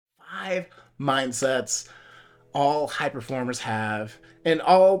5 mindsets all high performers have, and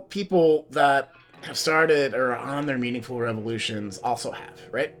all people that have started or are on their meaningful revolutions also have,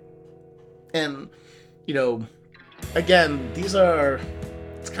 right? And, you know, again, these are,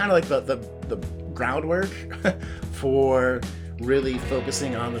 it's kind of like the groundwork for really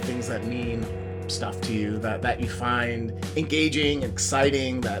focusing on the things that mean stuff to you, that you find engaging,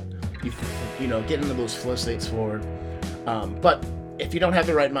 exciting, that you know, get into those flow states for. But if you don't have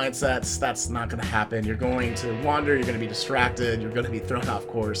the right mindsets, that's not going to happen. You're going to wander, you're going to be distracted, you're going to be thrown off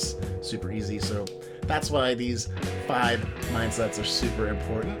course super easy. So that's why these 5 mindsets are super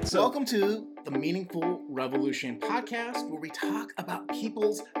important. So welcome to the Meaningful Revolution podcast, where we talk about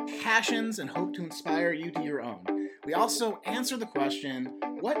people's passions and hope to inspire you to your own. We also answer the question,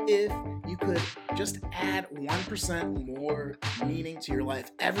 what if you could just add 1% more meaning to your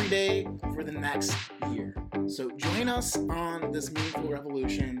life every day for the next year? So join us on this Meaningful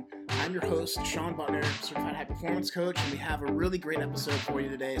Revolution. I'm your host, Sean Butner, certified high performance coach, and we have a really great episode for you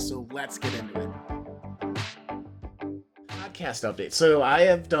today, so let's get into it. Podcast update. So I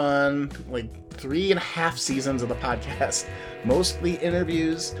have done like 3.5 seasons of the podcast, mostly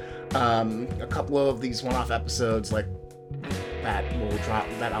interviews, a couple of these one-off episodes like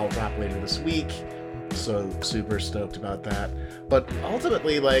that I'll drop later this week. So super stoked about that. But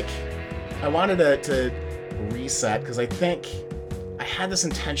ultimately, like, I wanted to reset because I think I had this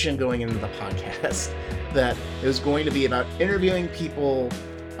intention going into the podcast that it was going to be about interviewing people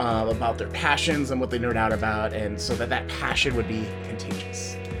about their passions and what they nerd out about, and so that passion would be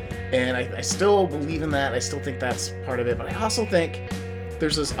contagious. And I still believe in that. I still think that's part of it, but I also think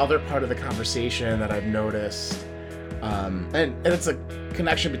there's this other part of the conversation that I've noticed, and it's a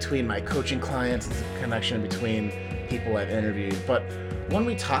connection between my coaching clients, it's a connection between people I've interviewed. But when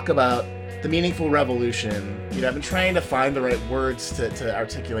we talk about the meaningful revolution, you know, I've been trying to find the right words to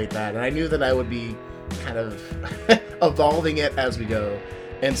articulate that, and I knew that I would be kind of evolving it as we go.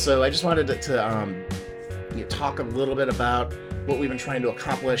 And so I just wanted to talk a little bit about what we've been trying to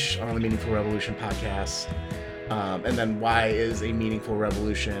accomplish on the Meaningful Revolution podcast, and then why is a meaningful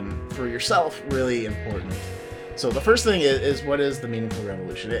revolution for yourself really important. So the first thing is what is the meaningful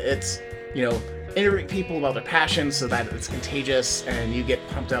revolution? It's, you know, interviewing people about their passions so that it's contagious and you get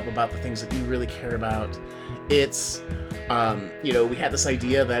pumped up about the things that you really care about. It's, you know, we had this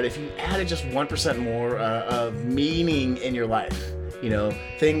idea that if you added just 1% more of meaning in your life, you know,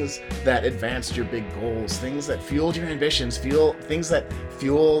 things that advanced your big goals, things that fueled your ambitions, things that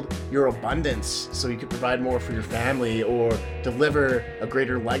fueled your abundance so you could provide more for your family or deliver a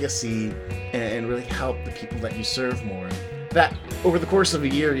greater legacy and really help the people that you serve more, that over the course of a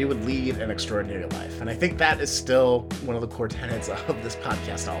year you would lead an extraordinary life. And I think that is still one of the core tenets of this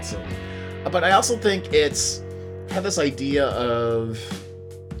podcast also. But I also think it's had this idea of,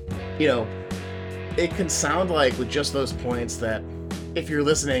 you know, it can sound like with just those points that if you're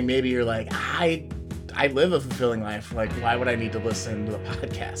listening, maybe you're like, I live a fulfilling life. Like, why would I need to listen to the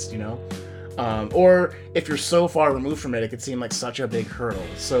podcast, you know? Or if you're so far removed from it, it could seem like such a big hurdle.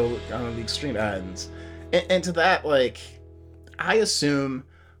 So on the extreme ends. And to that, like, I assume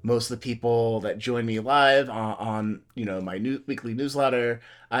most of the people that join me live on you know, my weekly newsletter,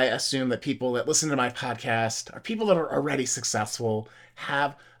 I assume that people that listen to my podcast are people that are already successful,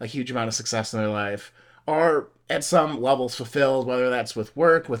 have a huge amount of success in their life, are at some levels fulfilled, whether that's with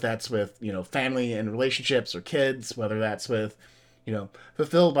work, whether that's with, you know, family and relationships or kids, whether that's with, you know,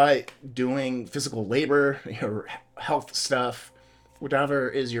 fulfilled by doing physical labor, your health stuff, whatever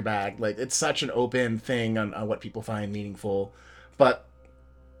is your bag. Like, it's such an open thing on what people find meaningful. But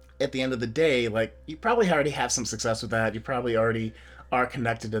at the end of the day, like, you probably already have some success with that. You probably already are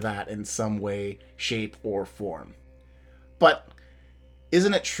connected to that in some way, shape, or form. But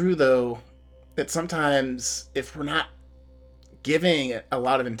isn't it true, though, that sometimes if we're not giving a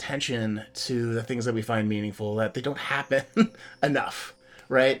lot of intention to the things that we find meaningful, that they don't happen enough,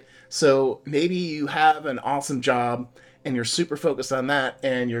 right? So maybe you have an awesome job and you're super focused on that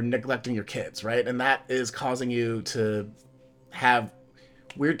and you're neglecting your kids, right? And that is causing you to have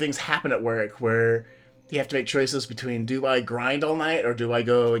weird things happen at work where you have to make choices between, do I grind all night or do I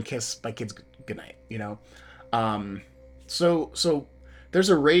go and kiss my kids goodnight, you know? So there's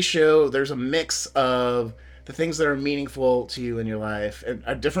a ratio, there's a mix of the things that are meaningful to you in your life and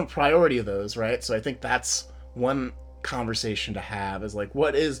a different priority of those, right? So I think that's one conversation to have, is like,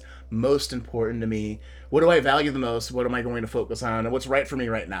 what is most important to me? What do I value the most? What am I going to focus on? And what's right for me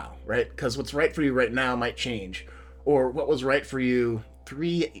right now, right? Because what's right for you right now might change. Or what was right for you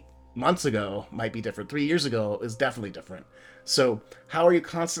 3 months ago might be different. 3 years ago is definitely different. So how are you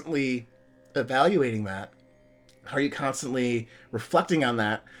constantly evaluating that How are you constantly reflecting on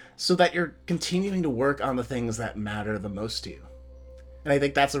that so that you're continuing to work on the things that matter the most to you? And I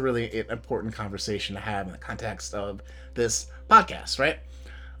think that's a really important conversation to have in the context of this podcast, right?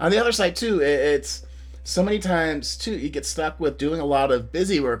 On the other side, too, it's so many times, too, you get stuck with doing a lot of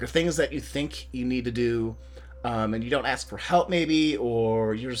busy work or things that you think you need to do, and you don't ask for help, maybe,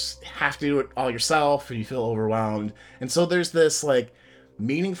 or you just have to do it all yourself and you feel overwhelmed. And so there's this like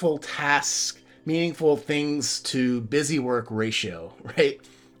meaningful task, meaningful things to busy work ratio, right?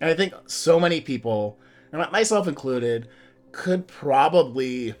 And I think so many people, and myself included, could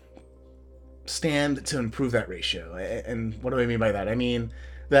probably stand to improve that ratio. And what do I mean by that? I mean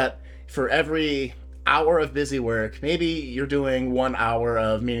that for every hour of busy work, maybe you're doing 1 hour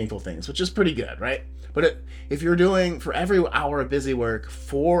of meaningful things, which is pretty good, right? But if you're doing for every hour of busy work,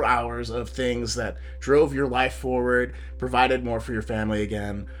 4 hours of things that drove your life forward, provided more for your family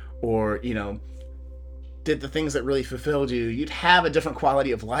again, or, did the things that really fulfilled you, you'd have a different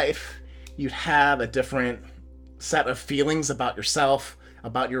quality of life. You'd have a different set of feelings about yourself,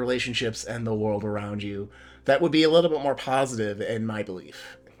 about your relationships, and the world around you that would be a little bit more positive, in my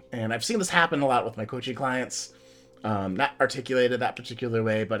belief. And I've seen this happen a lot with my coaching clients, not articulated that particular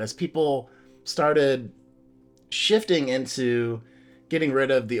way, but as people started shifting into getting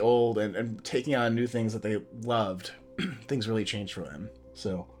rid of the old and taking on new things that they loved, things really changed for them.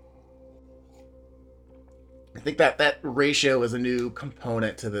 So I think that ratio is a new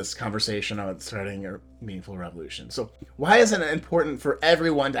component to this conversation on starting a meaningful revolution. So why is it important for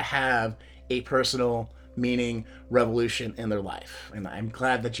everyone to have a personal meaning revolution in their life? And I'm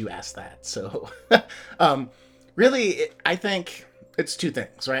glad that you asked that. So really, I think it's two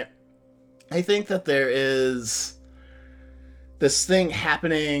things, right? I think that there is this thing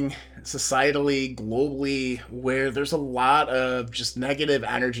happening societally, globally, where there's a lot of just negative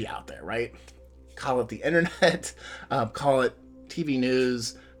energy out there, right? Call it the internet, call it TV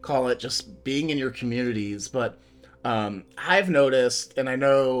news, call it just being in your communities. But I've noticed, and I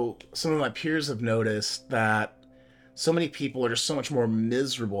know some of my peers have noticed, that so many people are just so much more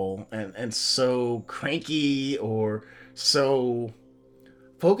miserable and so cranky or so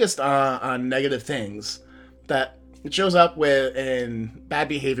focused on negative things that it shows up in bad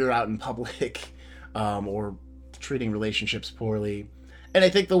behavior out in public, or treating relationships poorly. And I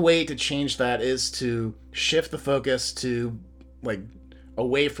think the way to change that is to shift the focus to like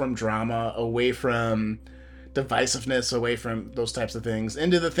away from drama, away from divisiveness, away from those types of things,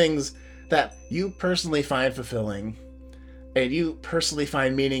 into the things that you personally find fulfilling and you personally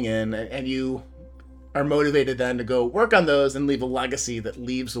find meaning in, and you are motivated then to go work on those and leave a legacy that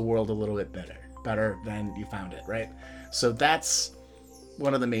leaves the world a little bit better than you found it, right? So that's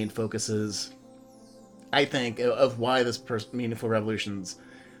one of the main focuses, I think, of why this meaningful revolution's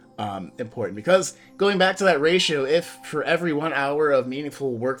important. Because going back to that ratio, if for every 1 hour of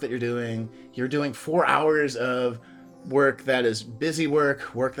meaningful work that you're doing 4 hours of work that is busy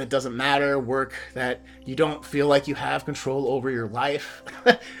work that doesn't matter, work that you don't feel like you have control over your life,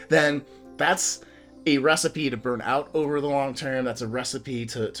 then that's a recipe to burn out over the long term. That's a recipe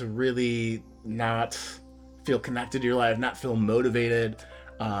to really not feel connected to your life, not feel motivated.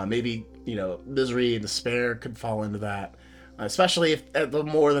 Maybe, misery and despair could fall into that, especially if the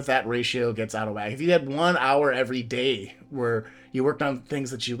more that ratio gets out of whack. If you had 1 hour every day where you worked on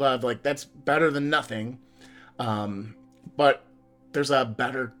things that you loved, like that's better than nothing. But there's a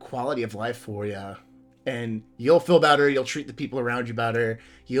better quality of life for you, and you'll feel better. You'll treat the people around you better.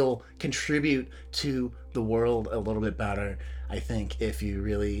 You'll contribute to the world a little bit better, I think, if you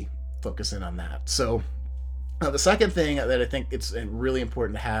really focus in on that. So the second thing that I think it's really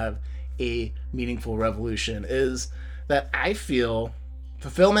important to have a meaningful revolution is that I feel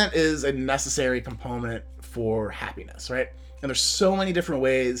fulfillment is a necessary component for happiness, right? And there's so many different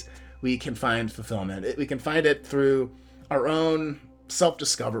ways we can find fulfillment. We can find it through our own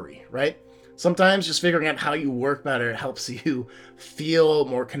self-discovery, right? Sometimes just figuring out how you work better helps you feel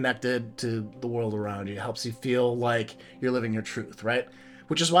more connected to the world around you. It helps you feel like you're living your truth, right?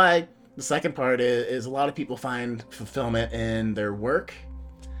 Which is why the second part is a lot of people find fulfillment in their work.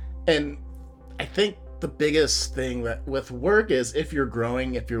 And I think the biggest thing that with work is if you're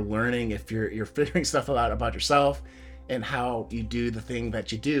growing, if you're learning, if you're figuring stuff out about yourself and how you do the thing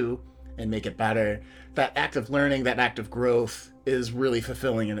that you do and make it better, that act of learning, that act of growth is really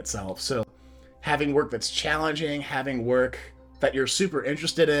fulfilling in itself. So having work that's challenging, having work that you're super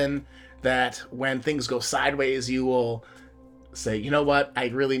interested in, that when things go sideways, you will say, you know what, I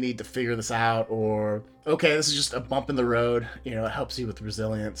really need to figure this out, or okay, this is just a bump in the road. It helps you with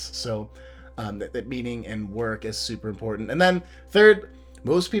resilience. So that meaning and work is super important. And then third,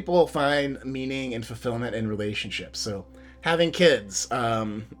 most people find meaning and fulfillment in relationships. So having kids,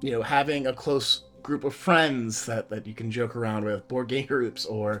 having a close group of friends that you can joke around with, board game groups,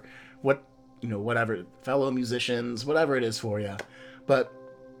 or whatever, fellow musicians, whatever it is for you. But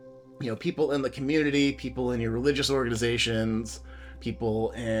people in the community, people in your religious organizations,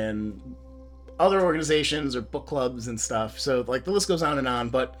 people in other organizations or book clubs and stuff. So like the list goes on,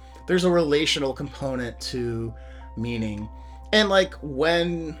 but there's a relational component to meaning. And like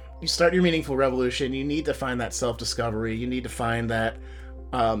when you start your meaningful revolution, you need to find that self-discovery. You need to find that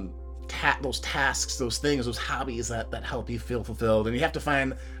those tasks, those things, those hobbies that help you feel fulfilled. And you have to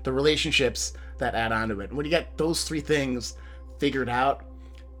find the relationships that add on to it. When you get those three things figured out,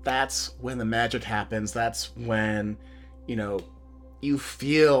 that's when the magic happens. That's when, you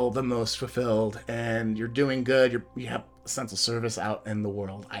feel the most fulfilled and you're doing good. You have a sense of service out in the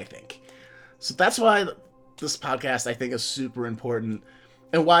world, I think. So that's why this podcast, I think, is super important,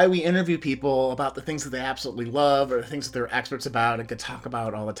 and why we interview people about the things that they absolutely love or the things that they're experts about and can talk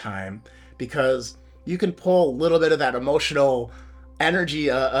about all the time, because you can pull a little bit of that emotional energy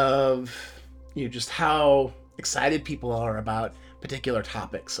of just how excited people are about particular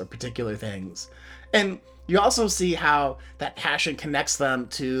topics or particular things. And you also see how that passion connects them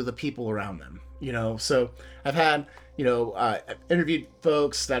to the people around them. So I've had, interviewed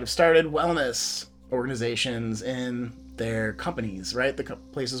folks that have started wellness organizations in their companies, right? The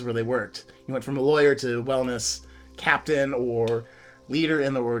places where they worked. You went from a lawyer to wellness captain or leader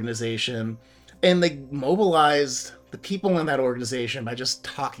in the organization, and they mobilized the people in that organization by just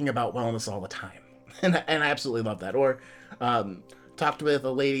talking about wellness all the time. And I absolutely love that. Or talked with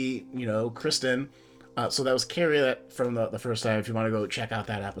a lady, Kristen. So that was Carrie from the first time, if you want to go check out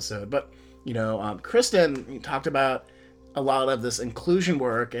that episode. But, Kristen talked about a lot of this inclusion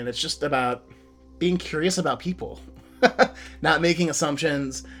work, and it's just about being curious about people, not making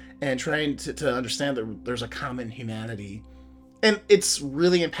assumptions, and trying to understand that there's a common humanity. And it's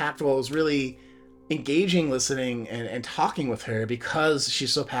really impactful. It was really engaging listening and talking with her because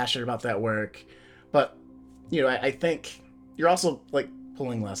she's so passionate about that work. But, I think you're also like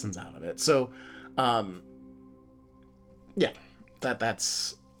pulling lessons out of it. So,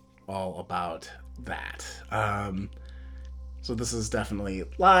 that's all about that. So this is definitely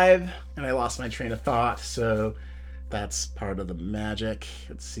live, and I lost my train of thought, so that's part of the magic.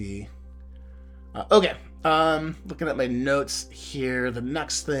 Let's see. Okay, looking at my notes here, the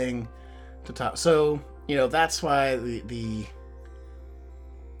next thing to talk. So, that's why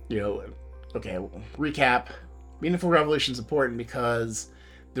recap. Meaningful revolution is important because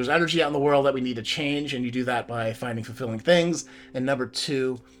there's energy out in the world that we need to change, and you do that by finding fulfilling things. And number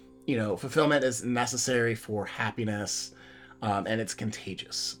two, fulfillment is necessary for happiness, and it's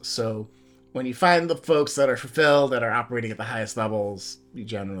contagious. So when you find the folks that are fulfilled, that are operating at the highest levels, you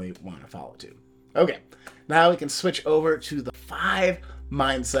generally want to follow too. Okay, now we can switch over to the 5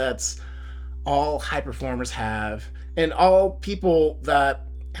 mindsets all high performers have, and all people that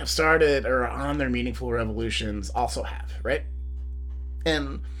have started or are on their meaningful revolutions also have, right?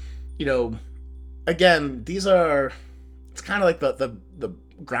 And, again, it's kind of like the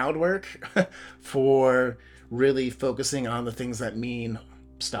groundwork for really focusing on the things that mean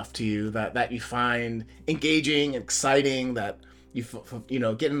stuff to you, that you find engaging, exciting, that you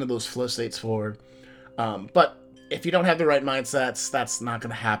get into those flow states for. But if you don't have the right mindsets, that's not going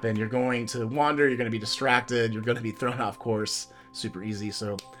to happen. You're going to wander, you're going to be distracted, you're going to be thrown off course super easy.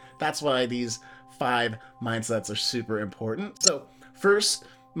 So that's why these 5 mindsets are super important. So first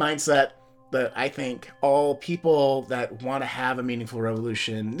mindset that I think all people that want to have a meaningful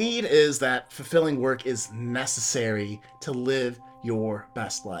revolution need is that fulfilling work is necessary to live your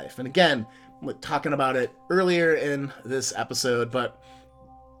best life. And again, I'm talking about it earlier in this episode, but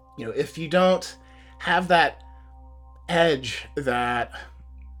if you don't have that edge, that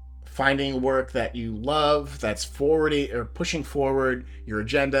finding work that you love, that's forwarding or pushing forward your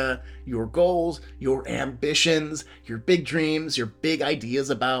agenda, your goals, your ambitions, your big dreams, your big ideas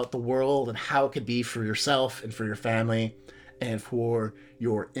about the world and how it could be for yourself and for your family and for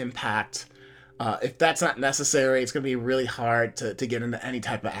your impact. If that's not necessary, it's going to be really hard to get into any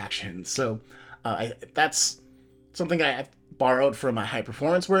type of action. So that's something I've borrowed from my high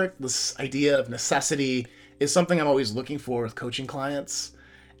performance work. This idea of necessity is something I'm always looking for with coaching clients.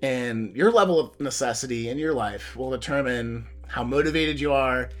 And your level of necessity in your life will determine how motivated you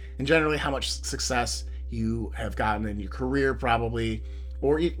are and generally how much success you have gotten in your career, probably,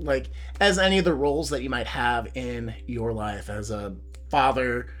 or as any of the roles that you might have in your life as a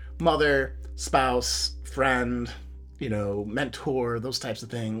father, mother, spouse, friend, mentor, those types of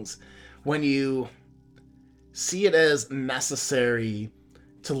things. When you see it as necessary,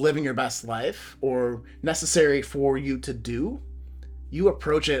 to living your best life or necessary for you to do, you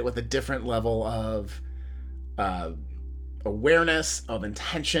approach it with a different level of awareness, of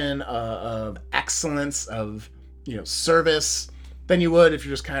intention, of excellence, of service than you would if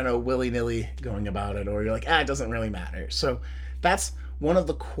you're just kind of willy-nilly going about it, or you're like, it doesn't really matter. So that's one of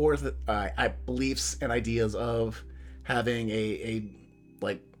the core beliefs and ideas of having a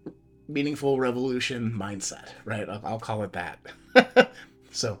like meaningful revolution mindset, right? I'll call it that.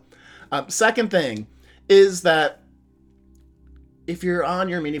 So, second thing is that if you're on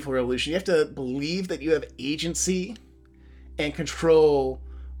your meaningful revolution, you have to believe that you have agency and control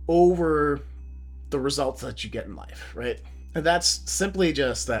over the results that you get in life, right? And that's simply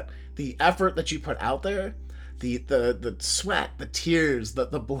just that the effort that you put out there, the sweat, the tears, the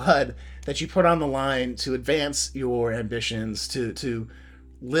blood that you put on the line to advance your ambitions, to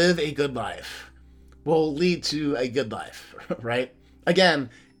live a good life, will lead to a good life, right? Again,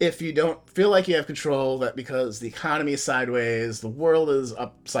 if you don't feel like you have control, that because the economy is sideways, the world is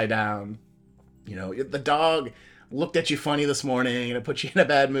upside down, the dog looked at you funny this morning and it put you in a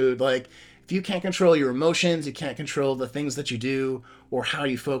bad mood, like, if you can't control your emotions, you can't control the things that you do or how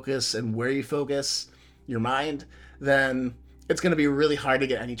you focus and where you focus your mind, then it's going to be really hard to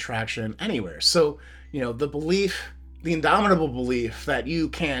get any traction anywhere. So, the belief, the indomitable belief that you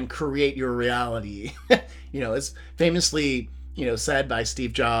can create your reality, is famously, said by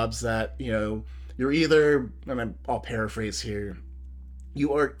Steve Jobs that, you're either, and I'll paraphrase here,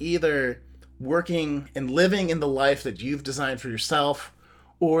 you are either working and living in the life that you've designed for yourself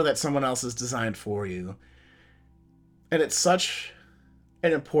or that someone else has designed for you. And it's such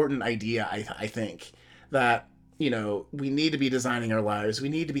an important idea, I think, that, we need to be designing our lives. We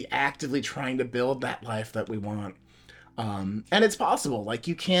need to be actively trying to build that life that we want. And it's possible. Like,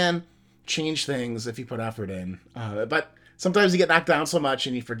 you can change things if you put effort in. But sometimes you get knocked down so much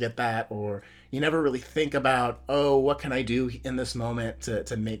and you forget that, or you never really think about, what can I do in this moment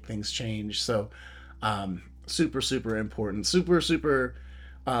to make things change? So super, super important. Super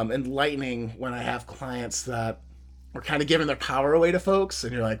enlightening when I have clients that are kind of giving their power away to folks,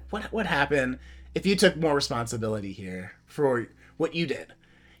 and you're like, what happened if you took more responsibility here for what you did?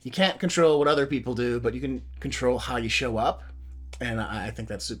 You can't control what other people do, but you can control how you show up, and I think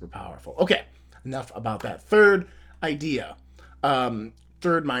that's super powerful. Okay, enough about that. Third idea,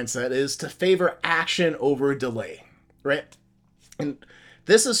 third mindset is to favor action over delay, right? And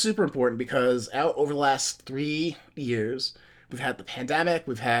this is super important because over the last 3 years, we've had the pandemic,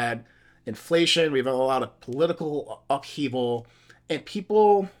 we've had inflation, we've had a lot of political upheaval, and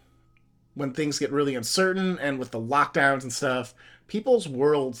people, when things get really uncertain and with the lockdowns and stuff, people's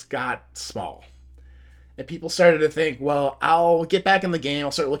worlds got small. And people started to think, well, I'll get back in the game,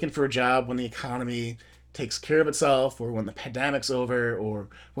 I'll start looking for a job when the economy takes care of itself, or when the pandemic's over, or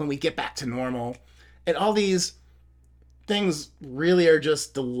when we get back to normal. And all these things really are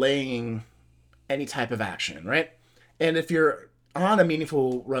just delaying any type of action, right? And if you're on a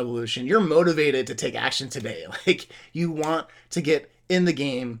meaningful revolution, you're motivated to take action today. Like, you want to get in the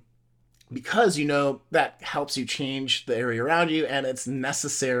game because that helps you change the area around you, and it's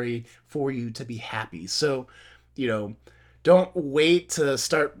necessary for you to be happy. So, don't wait to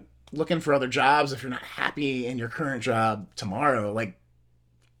start looking for other jobs if you're not happy in your current job tomorrow. Like,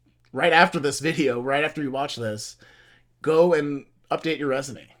 right after this video, right after you watch this, go and update your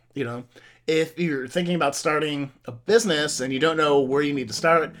resume. If you're thinking about starting a business and you don't know where you need to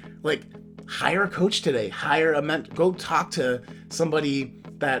start, like, hire a coach today, go talk to somebody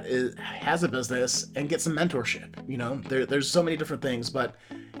that has a business and get some mentorship. There's so many different things, but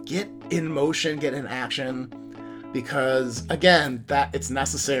get in motion, get in action, because again, that it's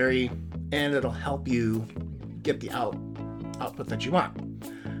necessary and it'll help you get the output that you want.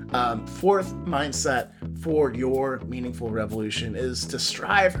 Fourth mindset for your meaningful revolution is to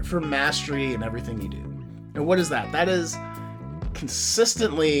strive for mastery in everything you do. And what is that? That is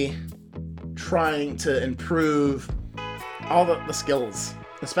consistently trying to improve all the skills,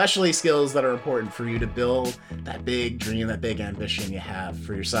 especially skills that are important for you to build that big dream, that big ambition you have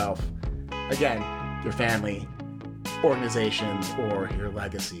for yourself. Again, your family, organizations, or your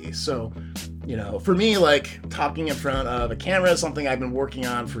legacy. So, for me, like, talking in front of a camera is something I've been working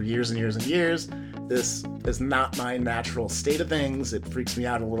on for years and years and years. This is not my natural state of things. It freaks me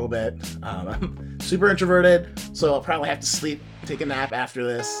out a little bit. I'm super introverted, so I'll probably have to sleep, take a nap after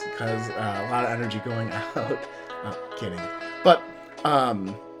this, because a lot of energy going out. I'm kidding. But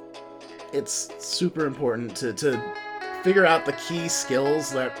it's super important to figure out the key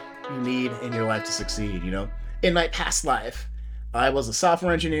skills that you need in your life to succeed. In my past life, I was a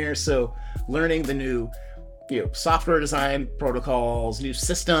software engineer, so learning the new software design protocols, new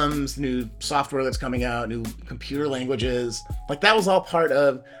systems, new software that's coming out, new computer languages. Like that was all part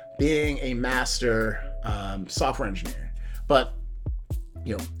of being a master software engineer. But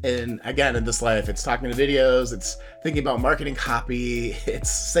and again, in this life, it's talking to videos, it's thinking about marketing copy,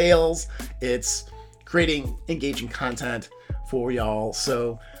 it's sales, it's creating engaging content for y'all.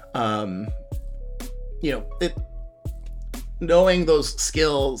 So, knowing those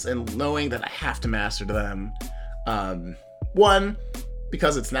skills and knowing that I have to master them, one,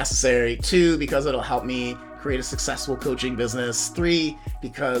 because it's necessary, two, because it'll help me create a successful coaching business, three,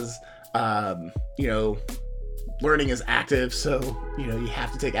 because, learning is active. So, you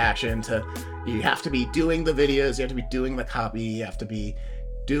have to take action you have to be doing the videos, you have to be doing the copy, you have to be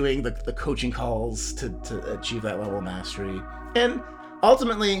doing the coaching calls to achieve that level of mastery. And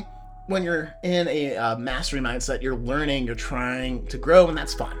ultimately, when you're in a mastery mindset, you're learning, you're trying to grow, and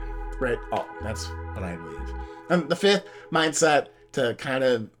that's fun, right? Oh, that's what I believe. And the fifth mindset to kind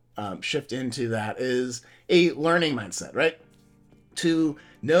of shift into that is a learning mindset, right? To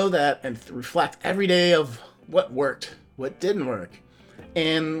know that and reflect every day of what worked, what didn't work,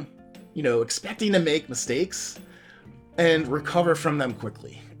 and, expecting to make mistakes and recover from them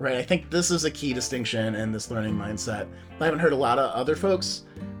quickly, right? I think this is a key distinction in this learning mindset. I haven't heard a lot of other folks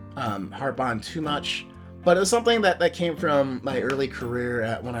harp on too much, but it was something that came from my early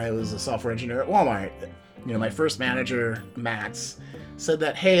career when I was a software engineer at Walmart. My first manager, Max, said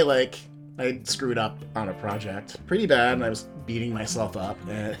that, hey, I screwed up on a project pretty bad and I was beating myself up.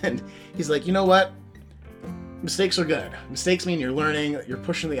 And he's like, you know what? Mistakes are good. Mistakes mean you're learning, you're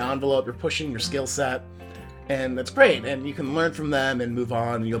pushing the envelope, you're pushing your skill set, and that's great. And you can learn from them and move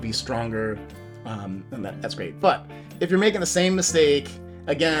on and you'll be stronger. And that's great. But if you're making the same mistake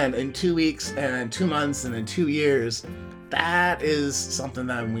again in 2 weeks and 2 months and in 2 years, that is something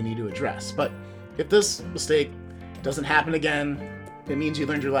that we need to address. But if this mistake doesn't happen again, it means you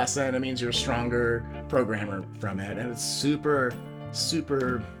learned your lesson. It means you're a stronger programmer from it. And it's super,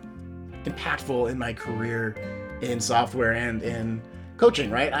 super impactful in my career in software and in coaching,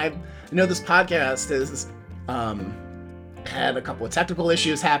 right? I know this podcast has had a couple of technical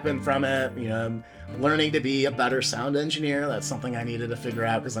issues happen from it. I'm learning to be a better sound engineer. That's something I needed to figure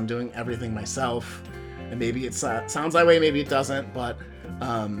out because I'm doing everything myself. And maybe it sounds that way, maybe it doesn't, but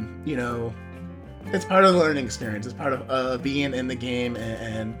it's part of the learning experience. It's part of being in the game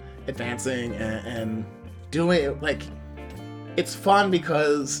and advancing and doing it. It's fun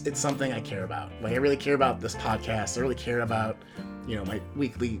because it's something I care about. I really care about this podcast. I really care about, my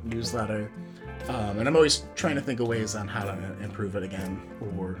weekly newsletter. And I'm always trying to think of ways on how to improve it again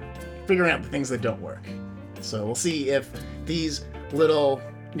or figuring out the things that don't work. So we'll see if these little,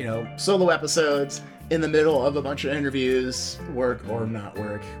 solo episodes in the middle of a bunch of interviews work or not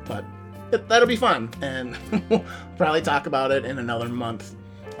work. But that'll be fun. And we'll probably talk about it in another month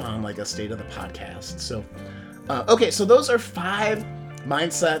on a state of the podcast. So, okay, so those are 5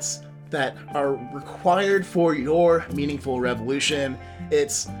 mindsets that are required for your meaningful revolution.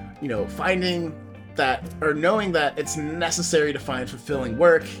 It's, finding that or knowing that it's necessary to find fulfilling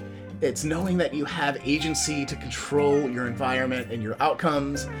work. It's knowing that you have agency to control your environment and your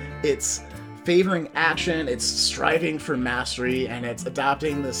outcomes. It's favoring action, it's striving for mastery, and it's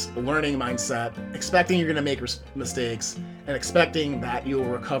adopting this learning mindset, expecting you're going to make mistakes, and expecting that you will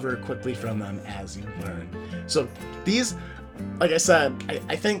recover quickly from them as you learn. So these, like I said,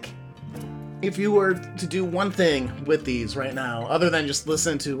 I think if you were to do one thing with these right now, other than just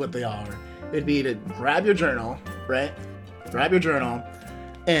listen to what they are, it'd be to grab your journal, right? Grab your journal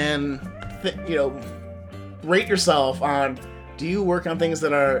and, rate yourself on, do you work on things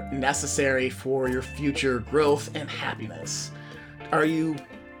that are necessary for your future growth and happiness? Are you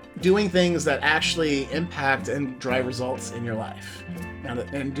doing things that actually impact and drive results in your life?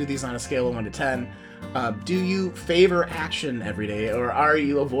 And do these on a scale of 1 to 10. Do you favor action every day, or are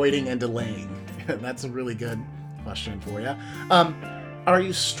you avoiding and delaying? That's a really good question for you. Are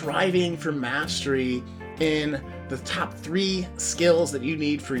you striving for mastery in the top 3 skills that you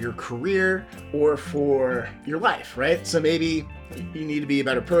need for your career or for your life, right? So maybe you need to be a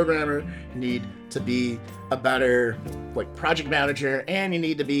better programmer, you need to be a better project manager, and you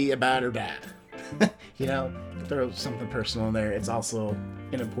need to be a better dad. Throw something personal in there. It's also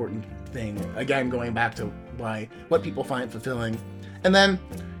an important thing. Again, going back to what people find fulfilling. And then,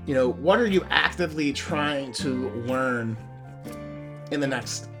 what are you actively trying to learn in the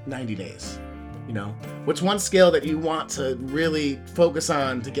next 90 days? What's one skill that you want to really focus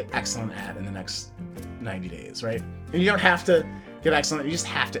on to get excellent at in the next 90 days, right? And you don't have to get excellent, you just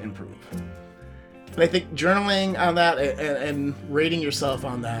have to improve. And I think journaling on that and rating yourself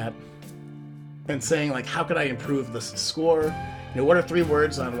on that and saying like, how could I improve this score? What are 3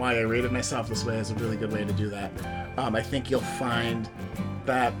 words on why I rated myself this way is a really good way to do that. I think you'll find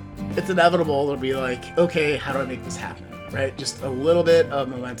that it's inevitable to be like, okay, how do I make this happen, right? Just a little bit of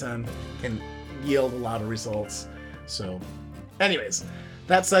momentum can yield a lot of results. So anyways,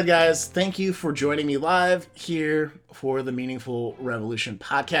 that said, guys, thank you for joining me live here for the Meaningful Revolution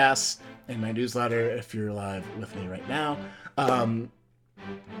podcast and my newsletter if you're live with me right now.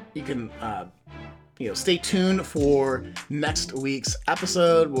 You can stay tuned for next week's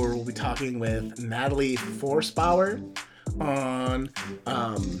episode where we'll be talking with Natalie Forsbauer on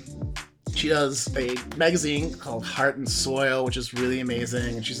she does a magazine called Heart and Soil, which is really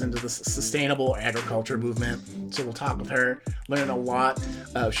amazing, and she's into the sustainable agriculture movement. So we'll talk with her, learn a lot.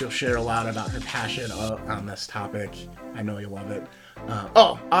 She'll share a lot about her passion on this topic. I know you'll love it.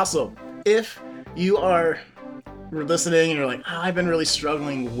 Also, if you are listening and you're like, I've been really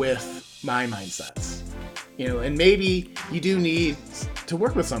struggling with my mindsets, and maybe you do need to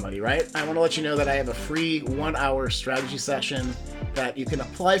work with somebody, right? I want to let you know that I have a free 1-hour strategy session that you can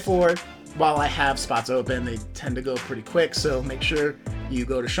apply for while I have spots open. They tend to go pretty quick, so make sure you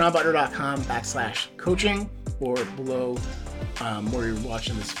go to SeanButler.com/coaching or below where you're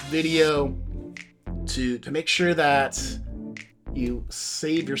watching this video to make sure that you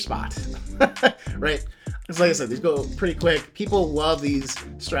save your spot, right? Because like I said, these go pretty quick. People love these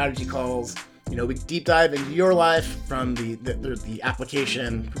strategy calls. We deep dive into your life from the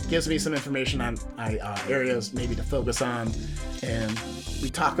application, gives me some information on areas maybe to focus on, and we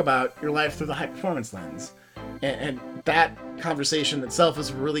talk about your life through the high performance lens. And that conversation itself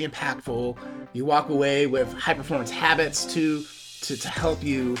is really impactful. You walk away with high performance habits to help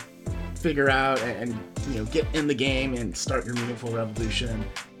you figure out and get in the game and start your meaningful revolution.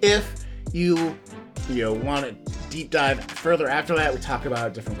 If you want to deep dive further after that, we talk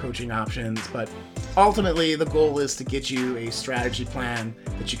about different coaching options, but ultimately the goal is to get you a strategy plan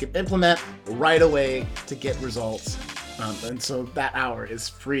that you can implement right away to get results. And so that hour is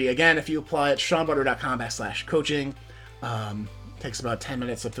free. Again, if you apply at SeanButler.com/coaching, takes about 10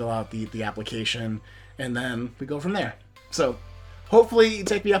 minutes to fill out the application, and then we go from there. So hopefully you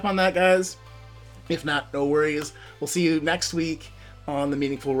take me up on that, guys. If not, no worries. We'll see you next week on the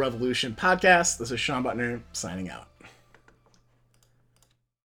Meaningful Revolution podcast. This is Sean Butner signing out.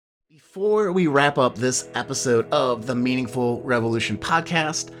 Before we wrap up this episode of the Meaningful Revolution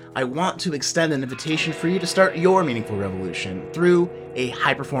podcast, I want to extend an invitation for you to start your meaningful revolution through a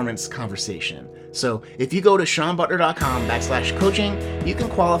high-performance conversation. So if you go to SeanButler.com/coaching, you can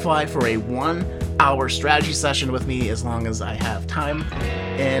qualify for a 1-hour strategy session with me as long as I have time,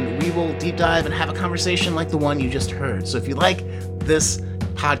 and we will deep dive and have a conversation like the one you just heard. So if you like this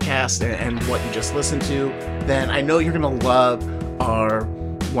podcast and what you just listened to, then I know you're going to love our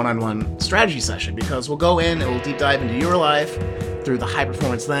one-on-one strategy session, because we'll go in and we'll deep dive into your life through the high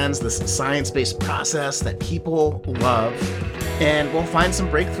performance lens, this science-based process that people love, and we'll find some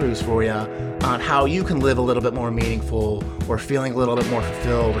breakthroughs for you on how you can live a little bit more meaningful, or feeling a little bit more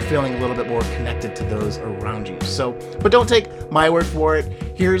fulfilled, or feeling a little bit more connected to those around you. So, but don't take my word for it.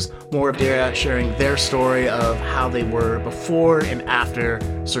 Here's more of Dara sharing their story of how they were before and after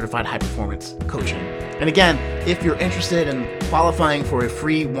certified high performance coaching. And again, if you're interested in qualifying for a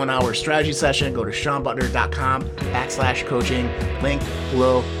free 1-hour strategy session, go to SeanButler.com/coaching, link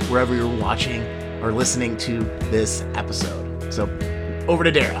below wherever you're watching or listening to this episode. So over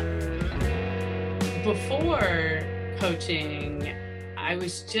to Dara. Before coaching, I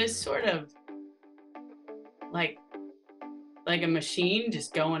was just sort of like a machine,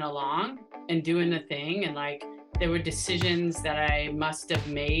 just going along and doing the thing. And like, there were decisions that I must have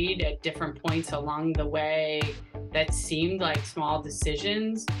made at different points along the way that seemed like small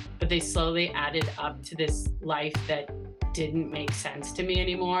decisions, but they slowly added up to this life that didn't make sense to me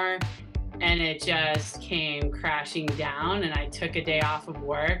anymore. And it just came crashing down, and I took a day off of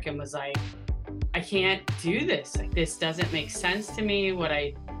work and was like, I can't do this. Like, this doesn't make sense to me, what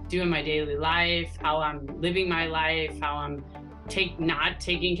I do in my daily life, how I'm living my life, how I'm not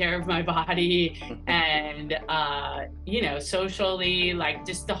taking care of my body, and socially, like,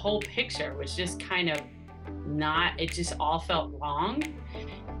 just the whole picture was just kind of it just all felt wrong.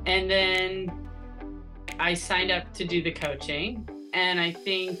 And then I signed up to do the coaching, and I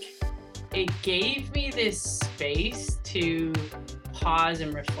think it gave me this space to pause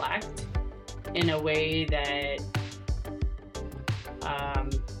and reflect in a way that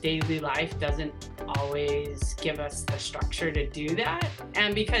daily life doesn't always give us the structure to do that.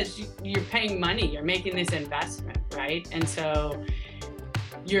 And because you're paying money, you're making this investment, right? And so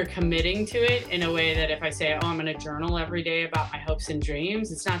you're committing to it in a way that if I say, oh, I'm going to journal every day about my hopes and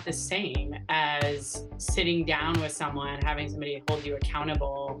dreams, it's not the same as sitting down with someone, having somebody hold you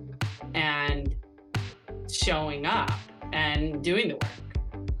accountable and showing up and doing the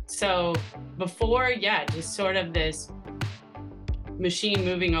work. So before, just sort of this machine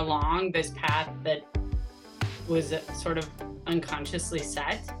moving along this path that was sort of unconsciously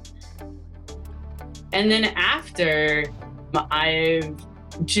set. And then after, I've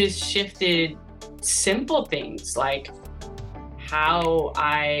just shifted simple things like how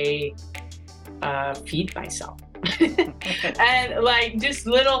I feed myself. And like just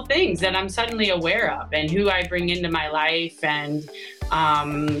little things that I'm suddenly aware of, and who I bring into my life, and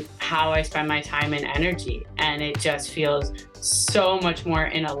how I spend my time and energy. And it just feels so much more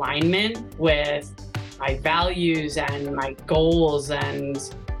in alignment with my values and my goals and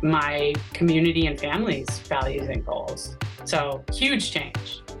my community and family's values and goals. So huge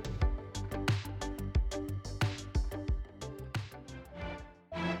change.